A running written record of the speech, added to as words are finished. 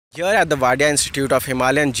Here at the Wadia Institute of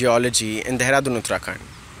Himalayan Geology in Dehradun, Uttarakhand.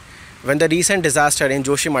 When the recent disaster in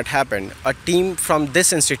Joshimath happened, a team from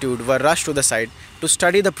this institute were rushed to the site to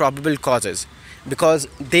study the probable causes because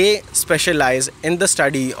they specialize in the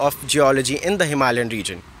study of geology in the Himalayan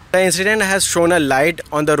region. The incident has shown a light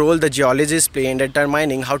on the role the geologists play in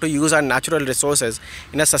determining how to use our natural resources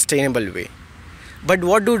in a sustainable way. But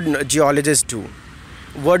what do geologists do?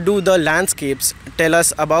 What do the landscapes tell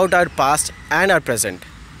us about our past and our present?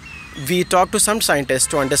 We talked to some scientists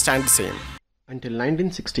to understand the same. Until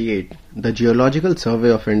 1968, the Geological Survey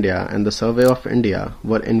of India and the Survey of India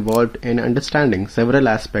were involved in understanding several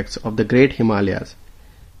aspects of the Great Himalayas,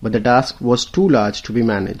 but the task was too large to be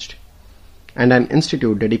managed, and an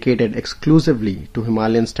institute dedicated exclusively to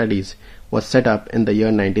Himalayan studies was set up in the year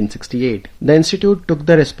 1968. The institute took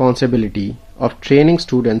the responsibility of training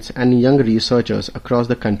students and young researchers across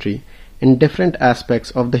the country in different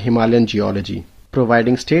aspects of the Himalayan geology,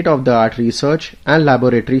 providing state-of-the-art research and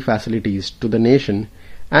laboratory facilities to the nation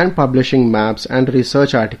and publishing maps and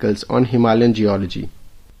research articles on Himalayan geology.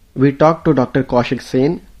 We talked to Dr. Kaushik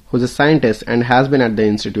Sen, who's a scientist and has been at the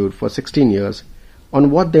institute for 16 years,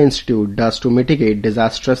 on what the institute does to mitigate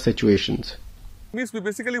disastrous situations. Means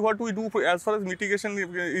basically what we do as far as mitigation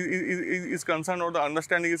is concerned, or the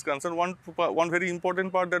understanding is concerned, one very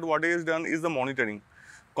important part that Wadia has done is the monitoring.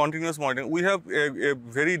 Continuous monitoring. We have a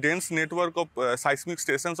very dense network of seismic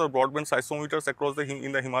stations or broadband seismometers across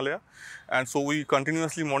in the Himalaya, and so we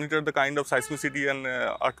continuously monitor the kind of seismicity and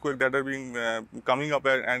earthquake that are being coming up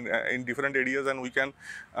and in different areas, and we can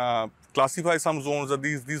classify some zones that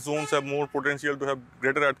these zones have more potential to have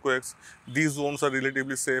greater earthquakes. These zones are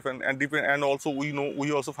relatively safe, and also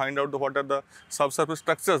we also find out what are the subsurface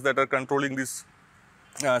structures that are controlling this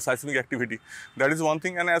seismic activity. That is one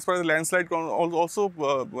thing. And as far as landslide also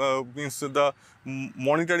means the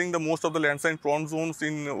monitoring the most of the landslide prone zones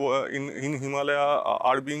in Himalaya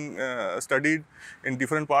are being studied in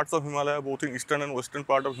different parts of Himalaya, both in eastern and western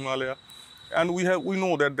part of Himalaya. And we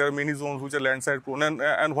know that there are many zones which are landslide prone,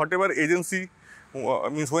 and whatever agency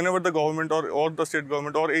means whenever the government or the state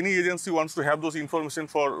government or any agency wants to have those information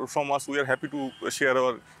from us, we are happy to share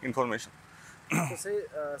our information. So say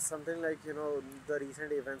something like, the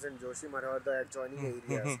recent events in Joshimath or the adjoining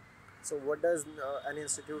areas. So what does an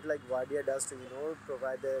institute like Wadia does to,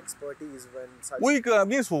 provide the expertise when such...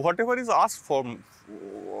 means whatever is asked from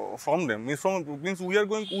them, means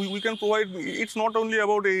we can provide. It's not only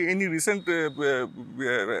about any recent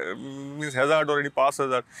means hazard or any past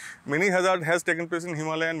hazard. Many hazard has taken place in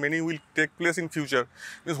Himalaya and many will take place in future.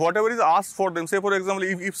 Means whatever is asked for them. Say for example,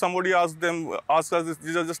 if somebody asks us,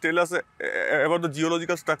 just tell us about the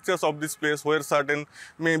geological structures of this place where certain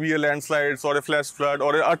maybe a landslides or a flash flood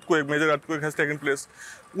or an earthquake, major earthquake has taken place.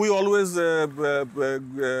 We always go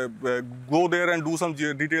there and do some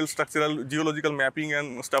detailed structural geological mapping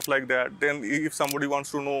and stuff like that. Then if somebody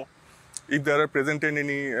wants to know if there are present in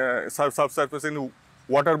any subsurface, any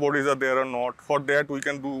water bodies are there or not, for that we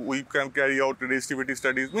can carry out resistivity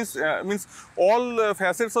studies. Means all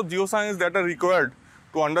facets of geoscience that are required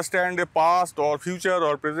to understand a past or future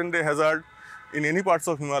or present day hazard in any parts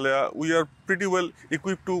of Himalaya, we are pretty well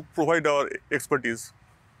equipped to provide our expertise.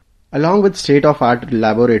 Along with state-of-art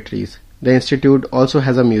laboratories, the institute also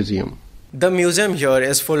has a museum. The museum here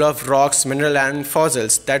is full of rocks, mineral and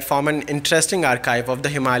fossils that form an interesting archive of the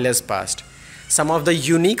Himalayas past. Some of the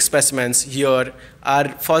unique specimens here are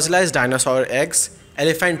fossilized dinosaur eggs,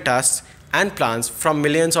 elephant tusks and plants from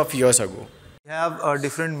millions of years ago. We have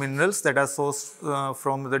different minerals that are sourced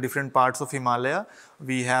from the different parts of Himalaya.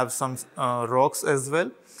 We have some rocks as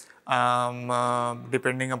well.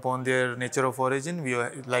 Depending upon their nature of origin, we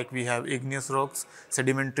have igneous rocks,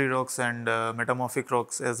 sedimentary rocks and metamorphic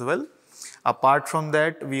rocks as well. Apart from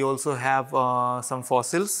that, we also have some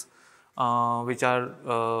fossils which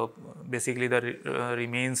are basically the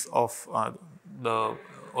remains of the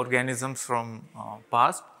organisms from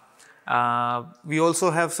past. We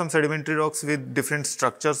also have some sedimentary rocks with different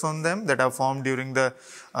structures on them that are formed during the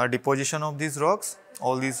deposition of these rocks.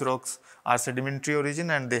 All these rocks are sedimentary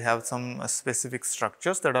origin and they have some specific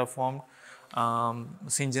structures that are formed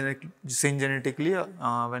syngenetically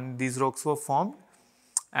when these rocks were formed.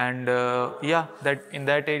 And that in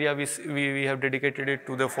that area we have dedicated it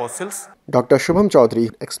to the fossils. Dr. Shubham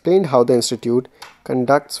Chaudhary explained how the institute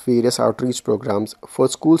conducts various outreach programs for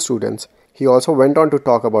school students. He also went on to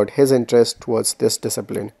talk about his interest towards this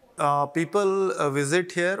discipline. People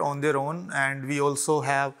visit here on their own, and we also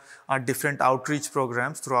have different outreach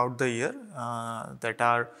programs throughout the year that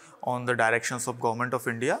are on the directions of Government of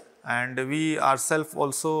India, and we ourselves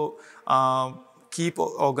also keep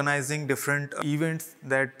organizing different events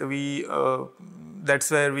that we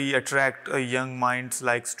that's where we attract young minds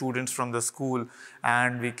like students from the school,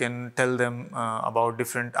 and we can tell them about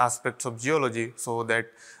different aspects of geology so that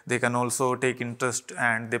they can also take interest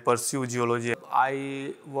and they pursue geology.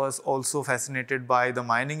 I was also fascinated by the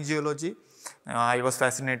mining geology. I was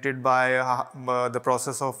fascinated by the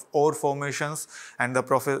process of ore formations and the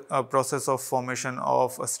process of formation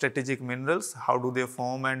of strategic minerals. How do they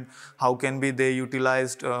form and how can be they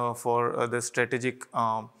utilized for the strategic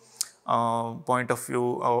point of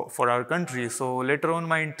view for our country. So later on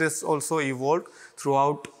my interests also evolved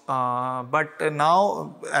throughout, but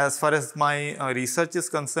now as far as my research is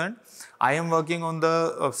concerned, I am working on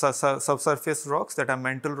the subsurface rocks, that are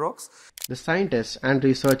mantle rocks. The scientists and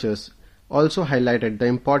researchers also highlighted the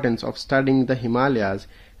importance of studying the Himalayas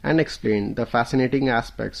and explained the fascinating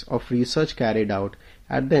aspects of research carried out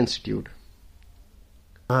at the institute.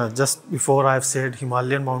 Just before I've said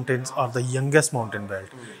Himalayan mountains are the youngest mountain belt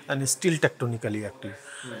and is still tectonically active.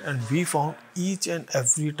 And we found each and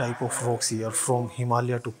every type of rocks here from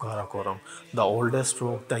Himalaya to Karakoram. The oldest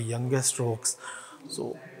rock, the youngest rocks.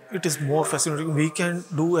 So it is more fascinating. We can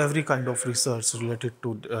do every kind of research related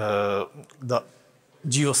to the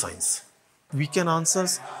geoscience. We can answer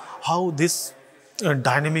how this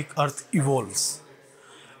dynamic earth evolves.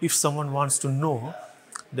 If someone wants to know,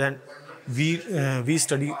 then we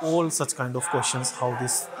study all such kind of questions, how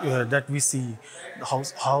this that we see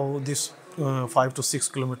how this 5 to 6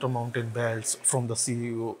 kilometer mountain belts from the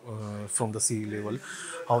sea level,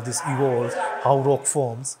 how this evolves, how rock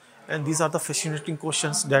forms, and these are the fascinating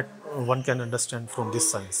questions that one can understand from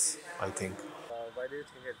this science, I think. Why do you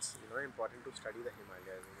think it's important to study the Himalayas?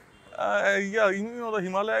 Yeah, the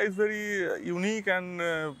Himalaya is very unique and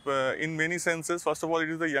in many senses. First of all, it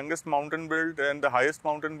is the youngest mountain belt and the highest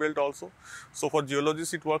mountain belt also. So for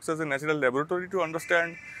geologists, it works as a natural laboratory to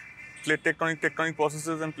understand plate tectonic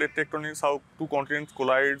processes and plate tectonics, how two continents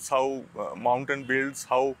collides, how mountain builds,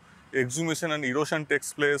 how exhumation and erosion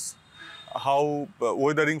takes place, how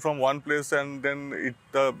weathering from one place and then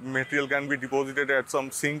the material can be deposited at some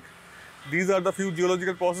sink. These are the few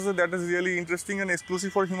geological processes that is really interesting and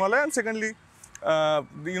exclusive for Himalaya. And secondly,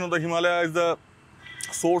 the Himalaya is the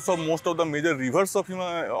source of most of the major rivers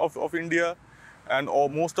of India, and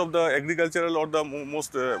most of the agricultural or the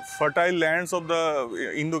most fertile lands of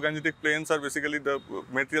the Indo-Gangetic plains are basically the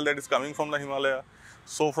material that is coming from the Himalaya.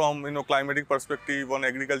 So from climatic perspective, one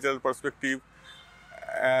agricultural perspective,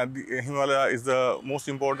 the Himalaya is the most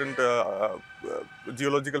important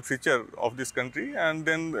geological feature of this country. And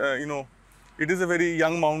then it is a very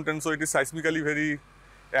young mountain, so it is seismically very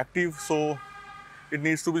active, so it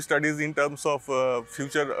needs to be studied in terms of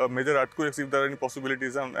future major earthquakes, if there are any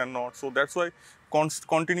possibilities and not. So that's why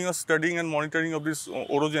continuous studying and monitoring of this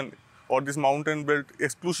orogen or this mountain belt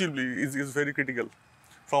exclusively is very critical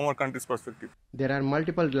from our country's perspective. There are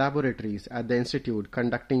multiple laboratories at the institute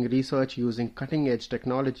conducting research using cutting-edge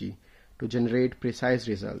technology to generate precise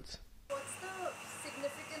results. What's the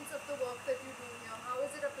significance of the work that you do here? How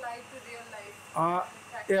is it applied to real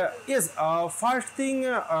life? Yes, first thing,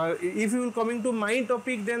 if you will coming to my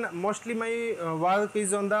topic, then mostly my work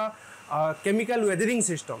is on the chemical weathering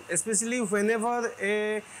system. Especially whenever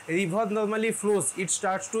a river normally flows, it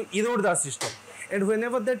starts to erode the system. And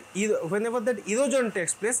whenever that erosion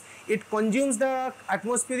takes place, it consumes the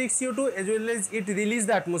atmospheric CO2 as well as it releases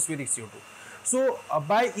the atmospheric CO2. So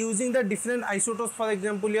by using the different isotopes, for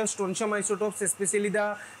example, your strontium isotopes, especially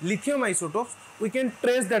the lithium isotopes, we can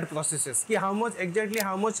trace that processes. How much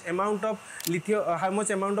amount of lithium, how much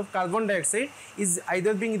amount of carbon dioxide is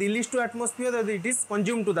either being released to atmosphere or it is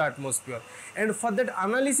consumed to the atmosphere. And for that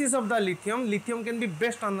analysis of the lithium can be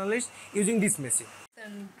best analyzed using this machine.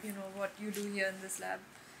 And what you do here in this lab?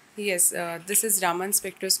 Yes, this is Raman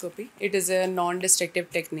spectroscopy. It is a non-destructive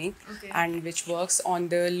technique and which works on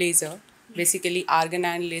the laser. Basically argon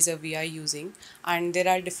ion laser we are using, and there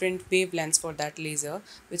are different wavelengths for that laser,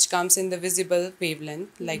 which comes in the visible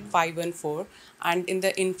wavelength like 514 and in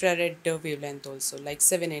the infrared wavelength also like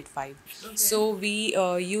 785. So we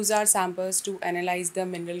use our samples to analyze the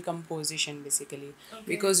mineral composition basically,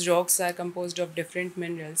 because rocks are composed of different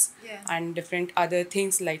minerals and different other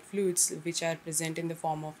things like fluids which are present in the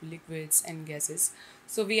form of liquids and gases.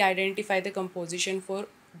 So we identify the composition for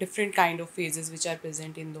different kind of phases which are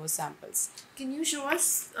present in those samples. Can you show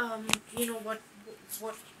us,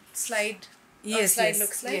 what slide Yes,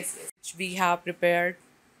 looks like? Yes. We have prepared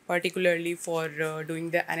particularly for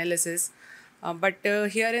doing the analysis. But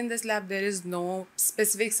here in this lab, there is no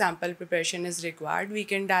specific sample preparation is required. We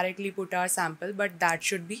can directly put our sample, but that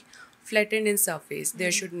should be flattened in surface.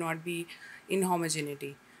 There should not be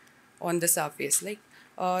inhomogeneity on the surface.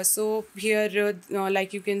 So here,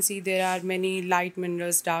 like you can see, there are many light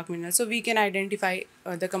minerals, dark minerals. So we can identify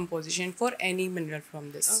the composition for any mineral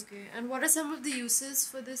from this. Okay. And what are some of the uses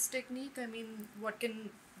for this technique? I mean, what can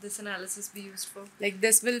this analysis be used for? Like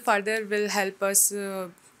this will help us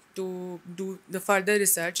to do the further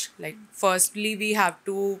research. Like firstly, we have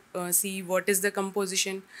to see what is the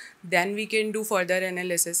composition. Then we can do further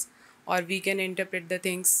analysis, or we can interpret the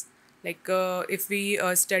things. Like if we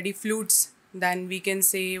study fluids, then we can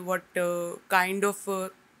say what kind of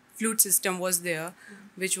fluid system was there,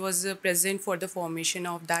 which was present for the formation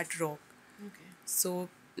of that rock. Okay. So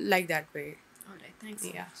like that way. All right. Thanks so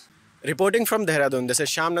Yeah. much. Reporting from Dehradun, this is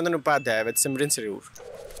Shyam Nandan Upadhyay with Simrin Sirur.